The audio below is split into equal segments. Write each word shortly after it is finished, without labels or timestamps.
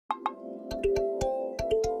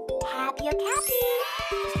Cappy.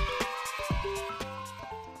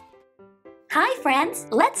 Hi friends,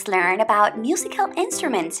 let's learn about musical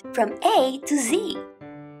instruments from A to Z.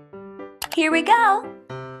 Here we go.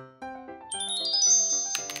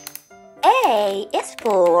 A is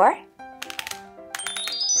for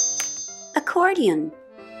accordion.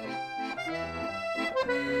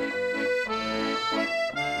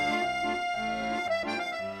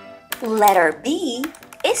 Letter B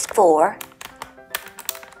is for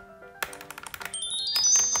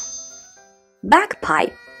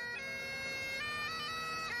bagpipe.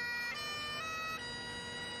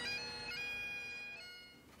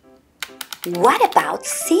 What about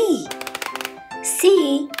C?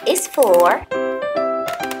 C is for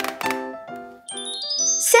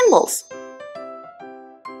cymbals.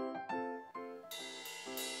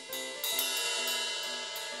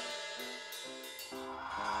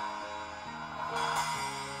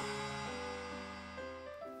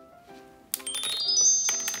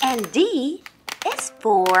 And D is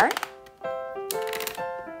for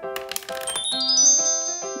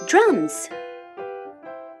drums.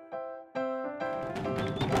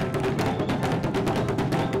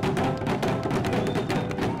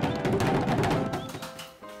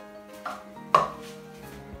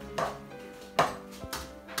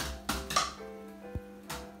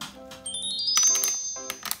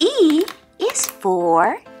 E is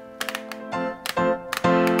for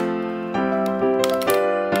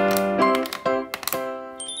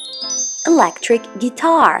electric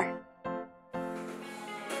guitar.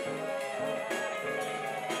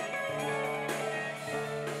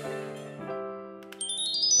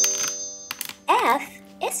 F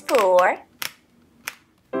is for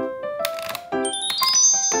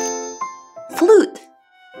flute.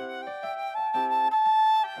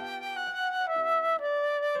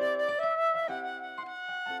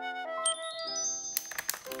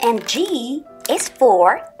 And G is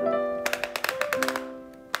for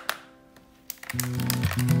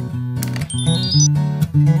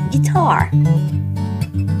guitar.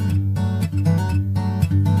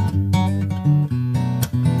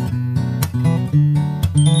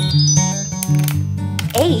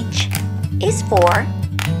 H is for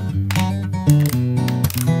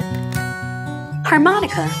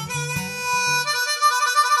harmonica.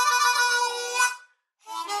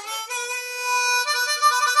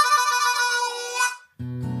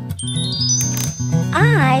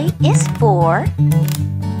 I is for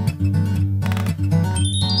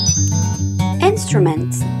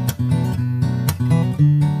instruments.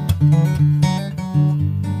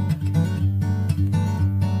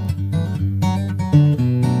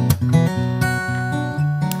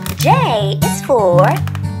 J is for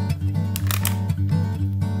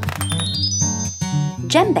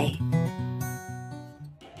Jembe.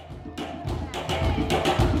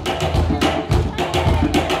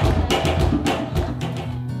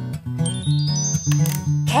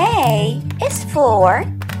 K is for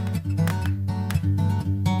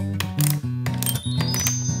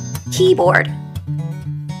keyboard.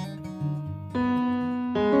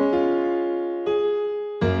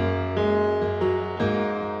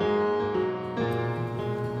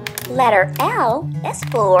 Letter L is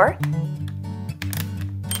for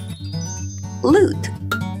lute.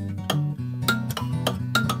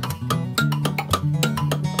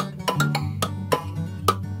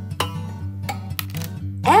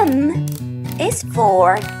 M is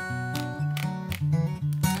for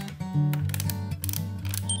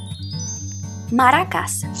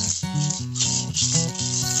maracas.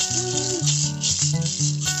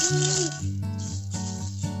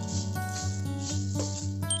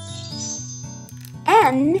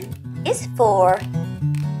 N is for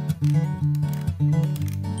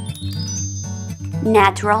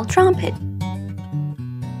natural trumpet.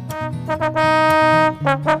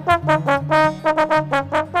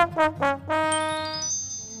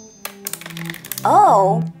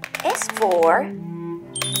 O is for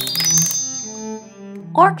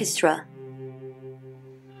orchestra.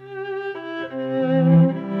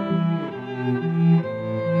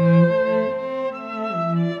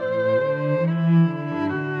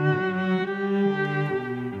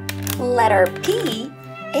 Letter P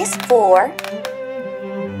is for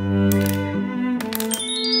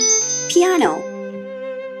piano.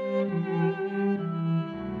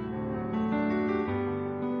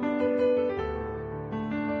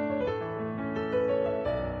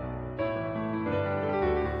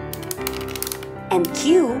 And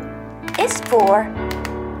Q is for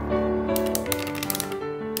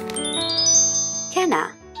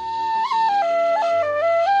Quena.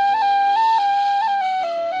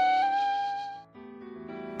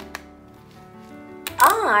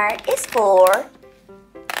 R is for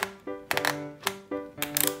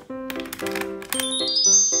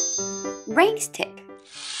rainstick.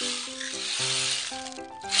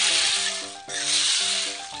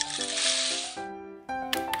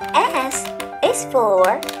 S is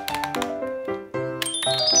for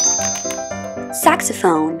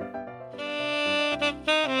saxophone.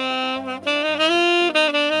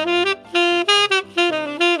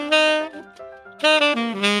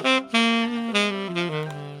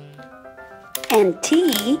 And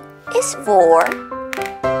T is for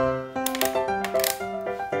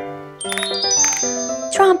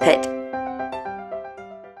trumpet.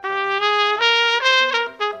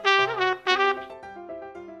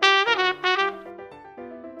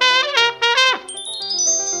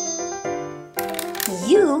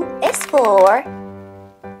 U is for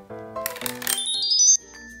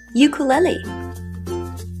ukulele.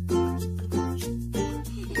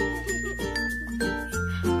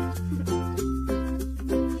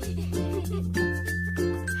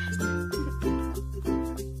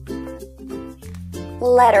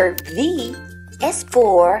 Letter V is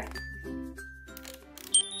for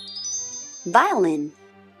violin.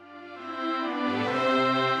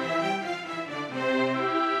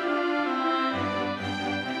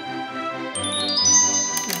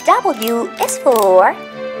 W is for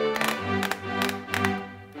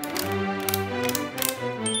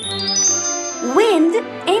wind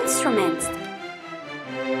instruments.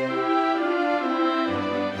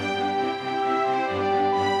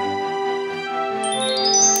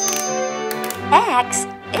 X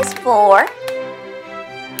is for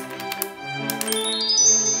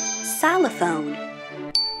xylophone.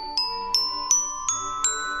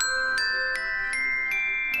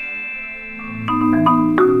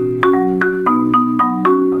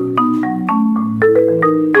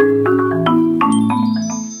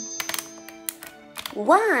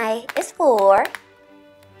 Y is for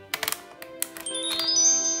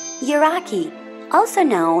Yaraki, also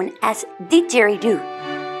known as didgeridoo.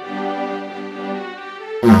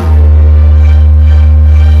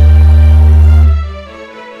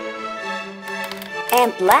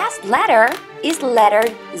 And last letter is letter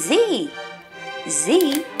Z.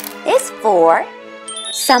 Z is for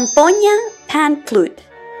Zampoña pan flute.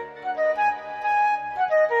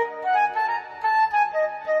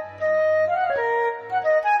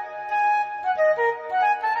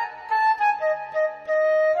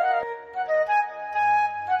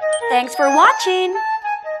 Thanks for watching!